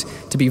supposed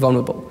to be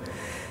vulnerable.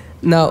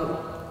 Now,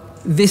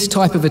 this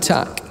type of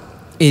attack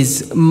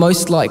is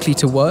most likely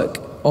to work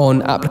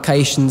on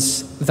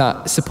applications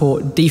that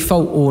support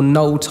default or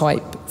null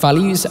type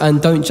values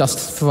and don't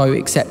just throw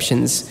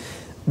exceptions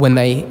when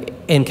they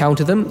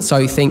encounter them.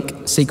 So think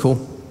SQL,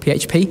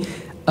 PHP.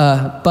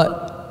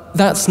 But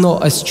that's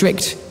not a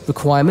strict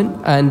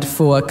requirement. And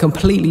for a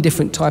completely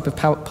different type of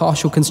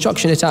partial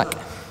construction attack,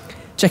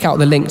 check out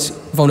the linked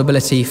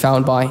vulnerability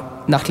found by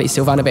Natalie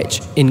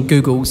Silvanovic in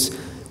Google's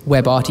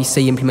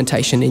WebRTC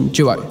implementation in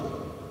Duo.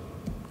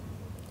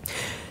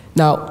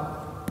 Now,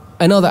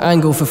 another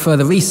angle for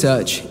further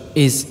research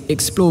is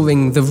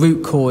exploring the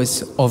root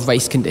cause of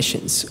race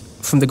conditions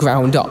from the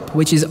ground up,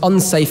 which is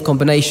unsafe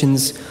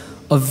combinations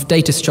of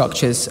data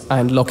structures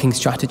and locking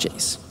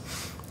strategies.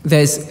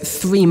 There's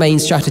 3 main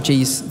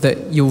strategies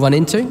that you'll run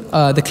into.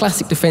 The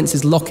classic defense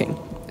is locking.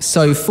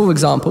 So, for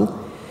example,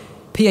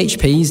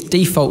 PHP's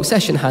default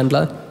session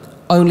handler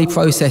only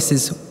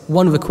processes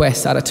 1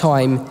 request at a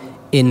time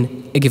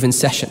in a given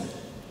session.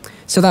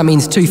 So that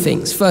means 2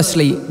 things.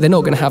 Firstly, they're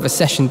not going to have a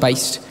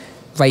session-based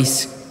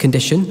race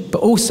condition, but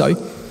also,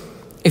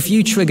 if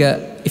you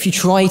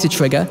try to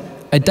trigger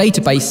a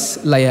database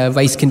layer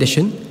race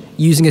condition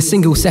using a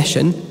single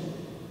session,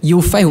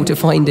 you'll fail to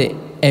find it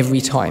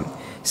every time.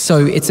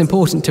 So it's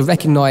important to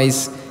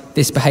recognize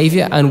this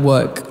behavior and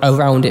work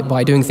around it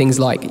by doing things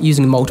like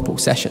using multiple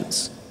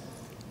sessions.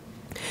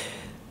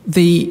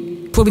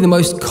 Probably the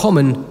most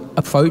common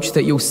approach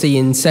that you'll see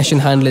in session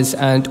handlers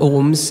and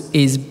ORMs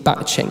is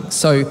batching.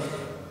 So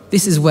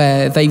this is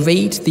where they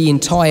read the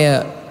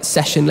entire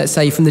session, let's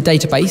say from the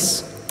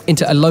database,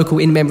 into a local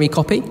in-memory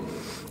copy,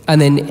 and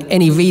then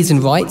any reads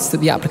and writes that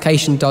the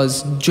application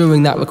does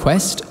during that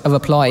request are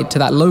applied to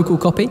that local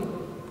copy,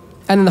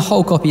 and then the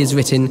whole copy is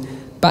written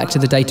back to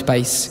the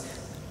database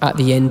at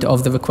the end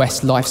of the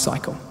request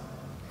lifecycle.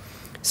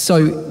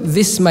 So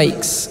this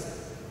makes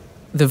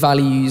the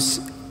values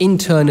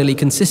internally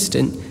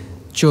consistent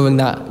during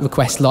that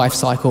request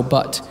lifecycle,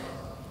 but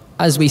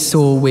as we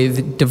saw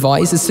with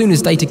devise, as soon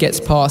as data gets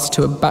passed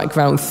to a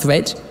background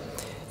thread,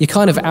 you're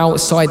kind of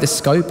outside the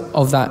scope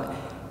of that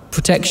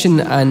protection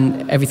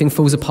and everything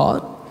falls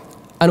apart.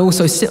 And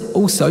also,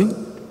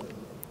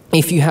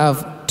 if you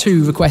have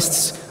 2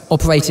 requests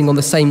operating on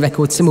the same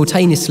record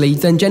simultaneously,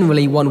 then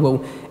generally one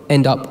will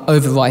end up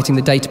overwriting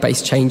the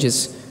database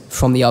changes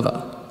from the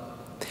other.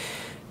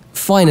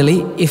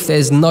 Finally, if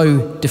there's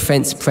no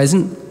defense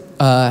present,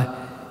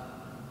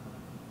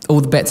 all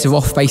the bets are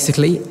off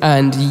basically,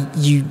 and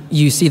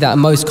you see that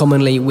most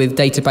commonly with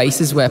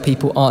databases where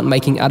people aren't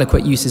making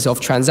adequate uses of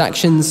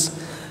transactions,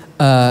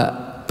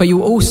 but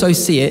you'll also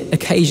see it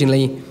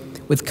occasionally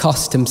with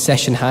custom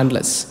session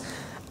handlers.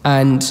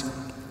 And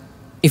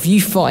if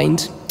you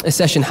find a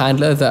session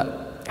handler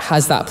that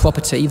has that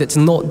property that's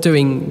not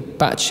doing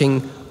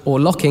batching or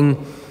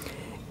locking,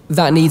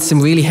 that needs some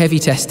really heavy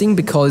testing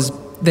because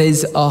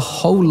there's a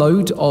whole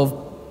load of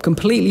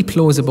completely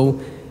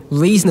plausible,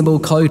 reasonable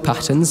code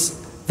patterns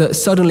that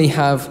suddenly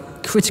have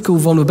critical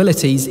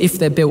vulnerabilities if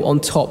they're built on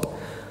top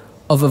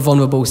of a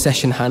vulnerable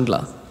session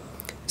handler.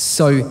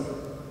 So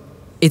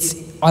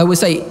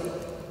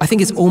I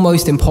think it's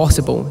almost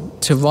impossible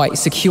to write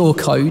secure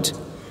code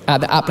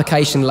at the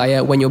application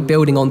layer when you're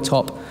building on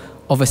top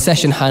of a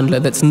session handler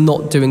that's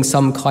not doing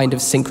some kind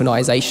of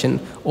synchronization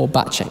or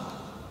batching.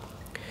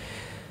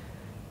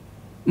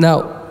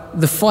 Now,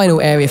 the final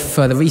area for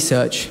further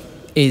research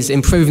is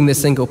improving the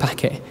single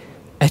packet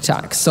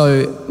attack.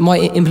 So my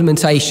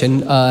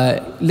implementation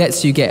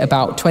lets you get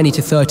about 20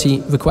 to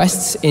 30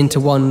 requests into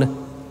one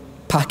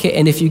packet,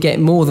 and if you get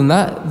more than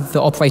that,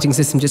 the operating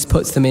system just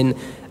puts them in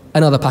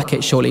another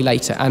packet shortly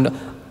later. And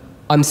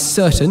I'm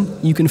certain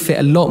you can fit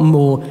a lot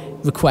more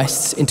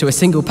requests into a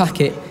single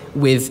packet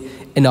with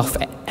enough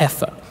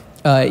effort.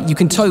 You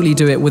can totally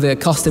do it with a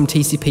custom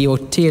TCP or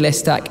TLS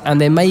stack,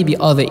 and there may be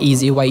other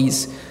easier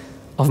ways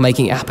of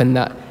making it happen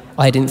that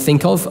I didn't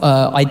think of.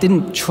 I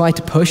didn't try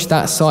to push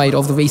that side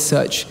of the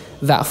research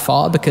that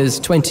far because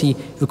 20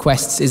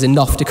 requests is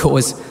enough to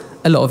cause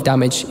a lot of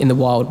damage in the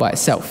wild by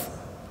itself.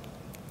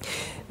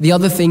 The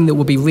other thing that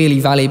will be really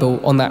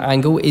valuable on that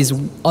angle is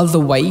other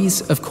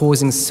ways of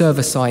causing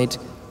server-side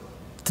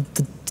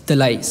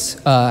delays,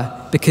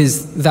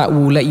 because that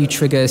will let you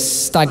trigger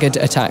staggered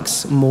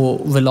attacks more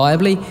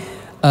reliably,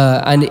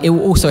 and it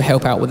will also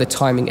help out with the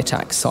timing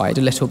attack side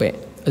a little bit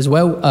as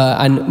well,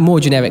 and more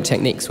generic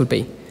techniques would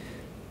be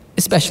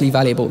especially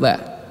valuable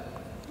there.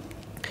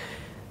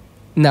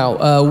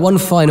 Now, one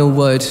final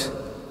word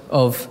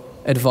of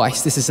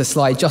advice. This is a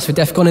slide just for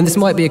DEF CON, and this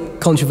might be a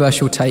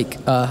controversial take,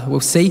 we'll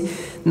see.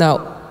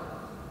 Now,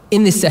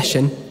 in this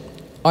session,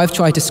 I've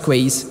tried to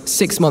squeeze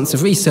 6 months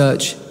of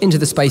research into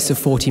the space of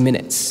 40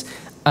 minutes.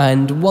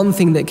 And one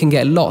thing that can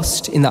get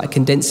lost in that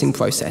condensing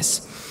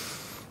process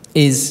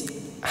is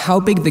how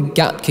big the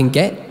gap can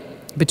get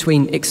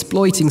between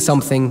exploiting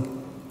something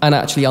and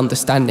actually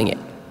understanding it.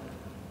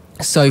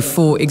 So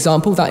for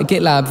example, that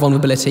GitLab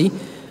vulnerability,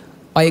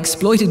 I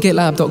exploited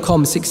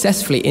GitLab.com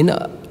successfully in,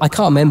 I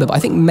can't remember, but I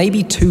think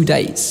maybe 2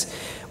 days.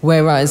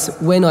 Whereas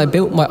when I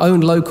built my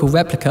own local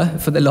replica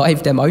for the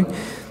live demo,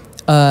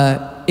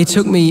 it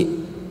took me,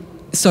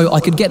 so I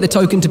could get the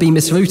token to be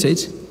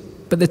misrouted,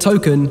 but the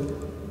token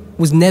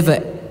was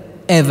never,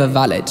 ever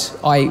valid.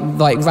 I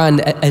ran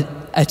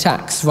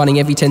attacks running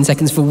every 10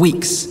 seconds for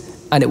weeks,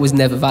 and it was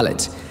never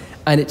valid.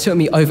 And it took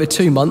me over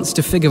 2 months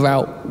to figure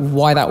out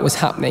why that was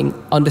happening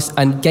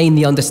and gain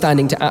the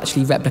understanding to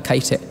actually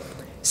replicate it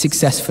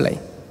successfully.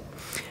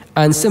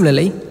 And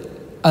similarly,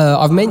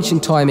 I've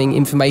mentioned timing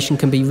information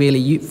can be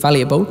really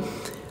valuable,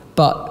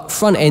 but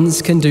front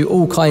ends can do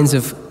all kinds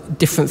of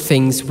different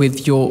things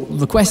with your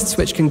requests,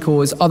 which can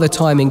cause other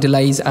timing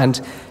delays and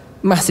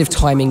massive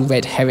timing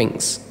red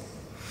herrings.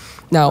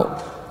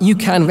 Now, you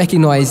can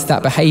recognize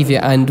that behavior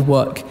and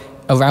work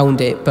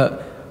around it,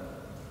 but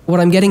what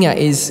I'm getting at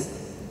is,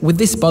 with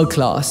this bug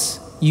class,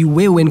 you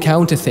will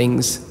encounter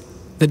things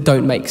that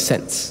don't make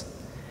sense.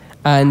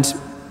 And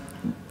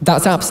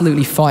that's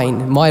absolutely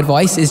fine. My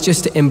advice is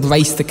just to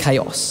embrace the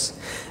chaos.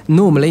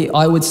 Normally,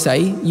 I would say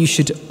you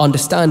should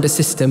understand a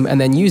system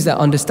and then use that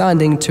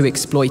understanding to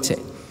exploit it.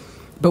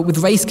 But with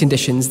race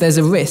conditions, there's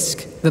a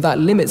risk that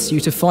limits you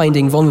to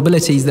finding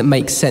vulnerabilities that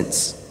make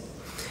sense.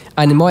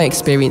 And in my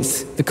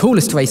experience, the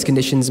coolest race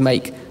conditions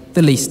make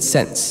the least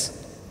sense.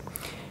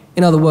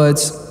 In other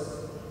words,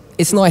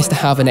 it's nice to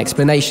have an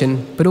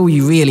explanation, but all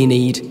you really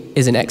need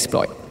is an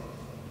exploit.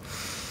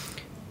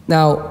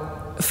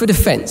 Now, for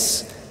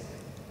defense,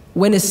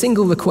 when a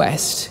single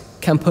request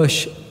can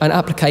push an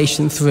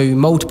application through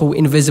multiple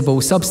invisible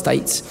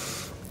substates,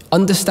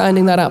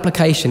 understanding that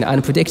application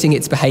and predicting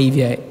its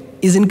behavior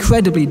is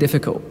incredibly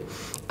difficult,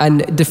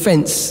 and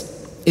defense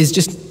is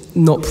just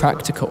not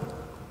practical.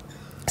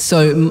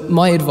 So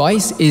my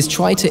advice is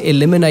try to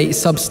eliminate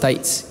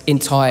substates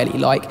entirely.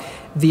 Like,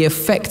 the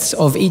effects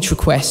of each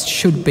request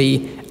should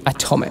be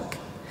atomic.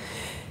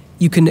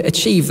 You can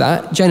achieve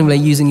that generally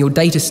using your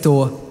data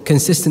store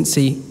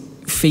consistency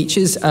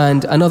features,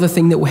 and another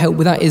thing that will help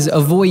with that is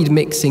avoid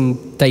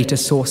mixing data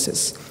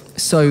sources.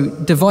 So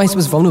device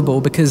was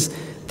vulnerable because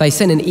they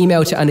sent an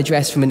email to an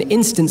address from an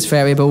instance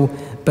variable,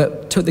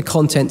 but took the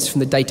contents from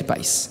the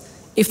database.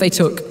 If they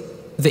took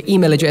the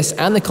email address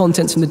and the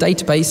contents from the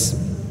database,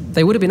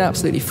 they would have been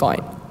absolutely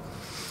fine.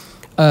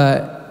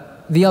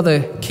 The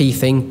other key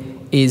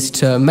thing is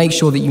to make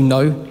sure that you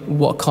know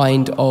what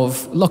kind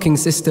of locking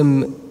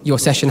system your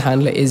session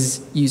handler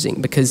is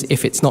using, because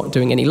if it's not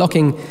doing any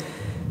locking,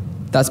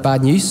 that's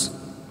bad news.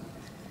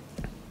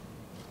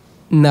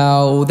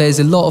 Now, there's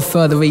a lot of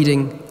further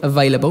reading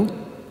available.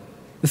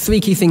 The 3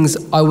 key things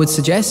I would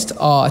suggest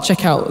are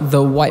check out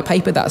the white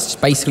paper. That's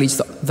basically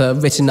the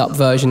written up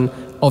version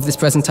of this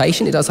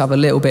presentation. It does have a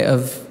little bit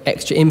of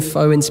extra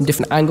info and some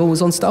different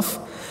angles on stuff.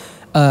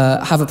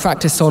 Have a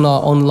practice on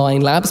our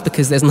online labs,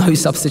 because there's no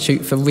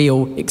substitute for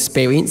real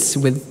experience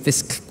with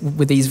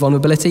these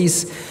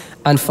vulnerabilities.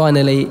 And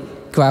finally,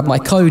 grab my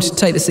code,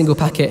 take the single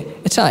packet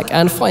attack,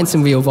 and find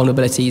some real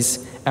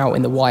vulnerabilities out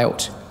in the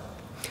wild.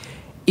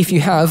 If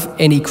you have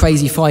any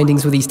crazy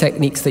findings with these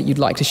techniques that you'd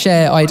like to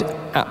share, I'd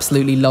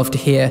absolutely love to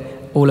hear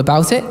all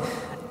about it.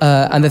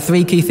 And the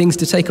 3 key things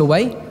to take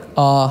away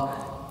are: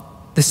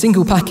 the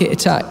single packet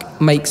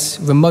attack makes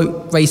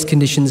remote race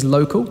conditions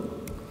local.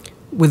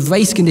 With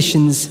race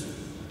conditions,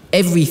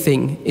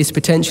 everything is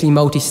potentially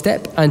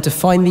multi-step, and to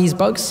find these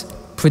bugs,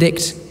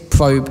 predict,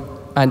 probe,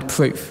 and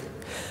proof.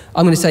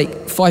 I'm going to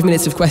take 5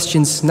 minutes of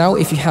questions now.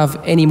 If you have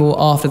any more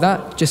after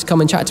that, just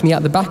come and chat to me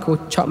at the back or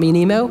chuck me an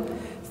email.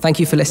 Thank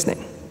you for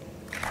listening.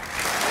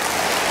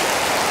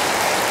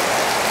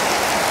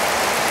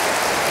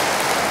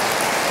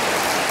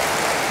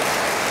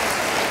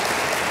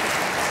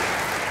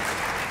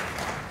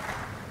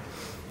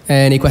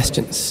 Any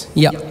questions?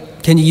 Yeah.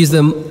 Can you use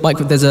the mic?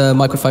 There's a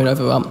microphone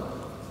over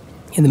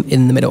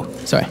in the middle.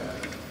 Sorry.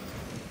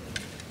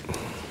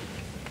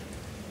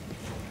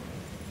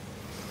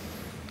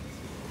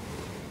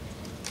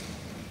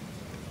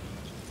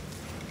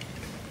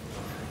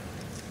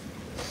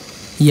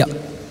 Yep.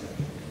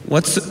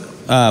 What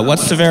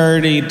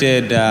severity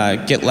did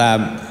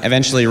GitLab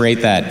eventually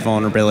rate that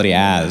vulnerability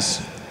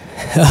as?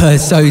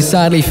 So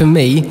sadly for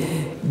me,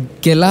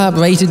 GitLab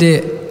rated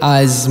it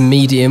as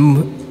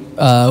medium,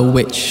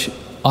 which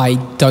I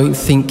don't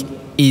think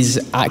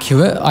is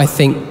accurate. I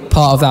think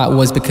part of that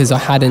was because I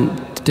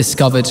hadn't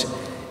discovered.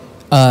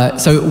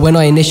 So when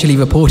I initially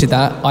reported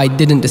that, I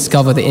didn't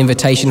discover the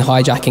invitation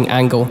hijacking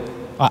angle.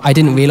 I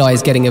didn't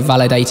realize getting a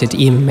validated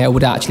email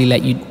would actually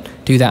let you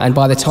do that. And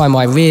by the time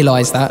I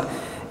realized that,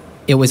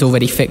 it was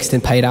already fixed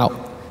and paid out.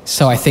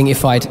 So I think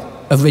if I'd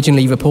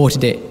originally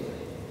reported it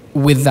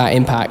with that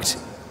impact,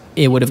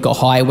 it would have got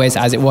high, whereas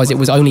as it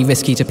was only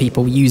risky to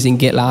people using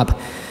GitLab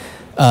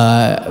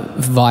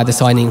via the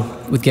signing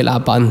with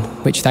GitLab button,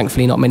 which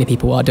thankfully not many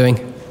people are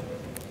doing.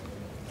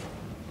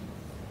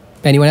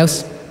 Anyone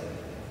else?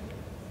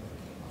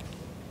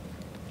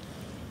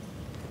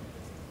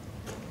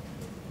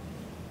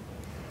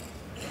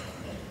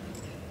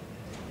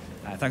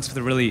 Thanks for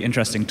the really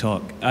interesting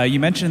talk. You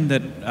mentioned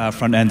that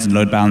front ends and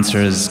load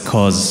balancers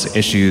cause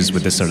issues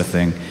with this sort of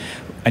thing,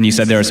 and you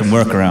said there are some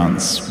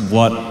workarounds.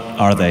 What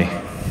are they?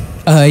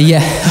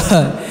 Yeah,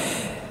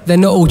 they're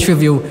not all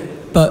trivial,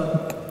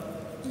 but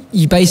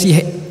you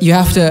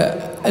have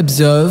to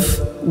observe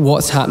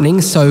what's happening.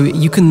 So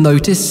you can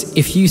notice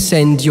if you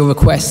send your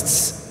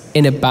requests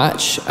in a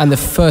batch and the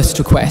first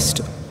request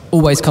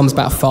always comes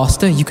back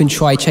faster, you can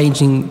try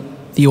changing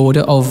the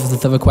order of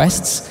the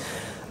requests.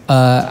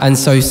 And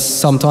so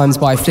sometimes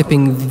by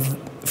flipping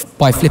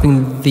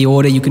the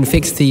order, you can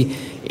fix the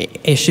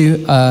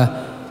issue,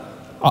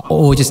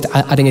 or just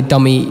adding a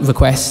dummy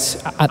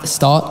request at the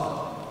start.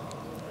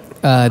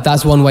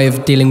 That's one way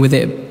of dealing with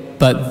it,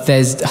 but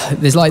there's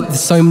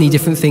so many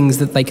different things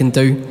that they can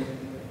do.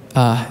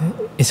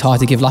 It's hard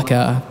to give like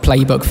a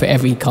playbook for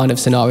every kind of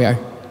scenario.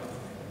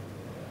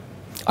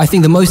 I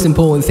think the most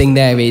important thing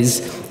there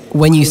is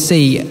when you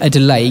see a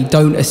delay,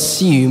 don't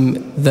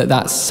assume that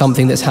that's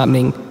something that's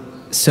happening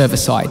server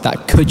side.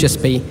 That could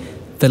just be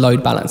the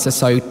load balancer.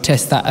 So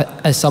test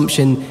that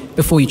assumption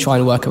before you try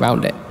and work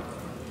around it.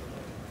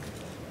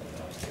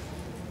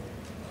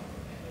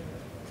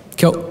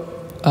 Cool.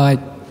 I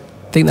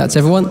think that's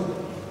everyone.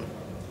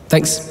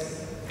 Thanks.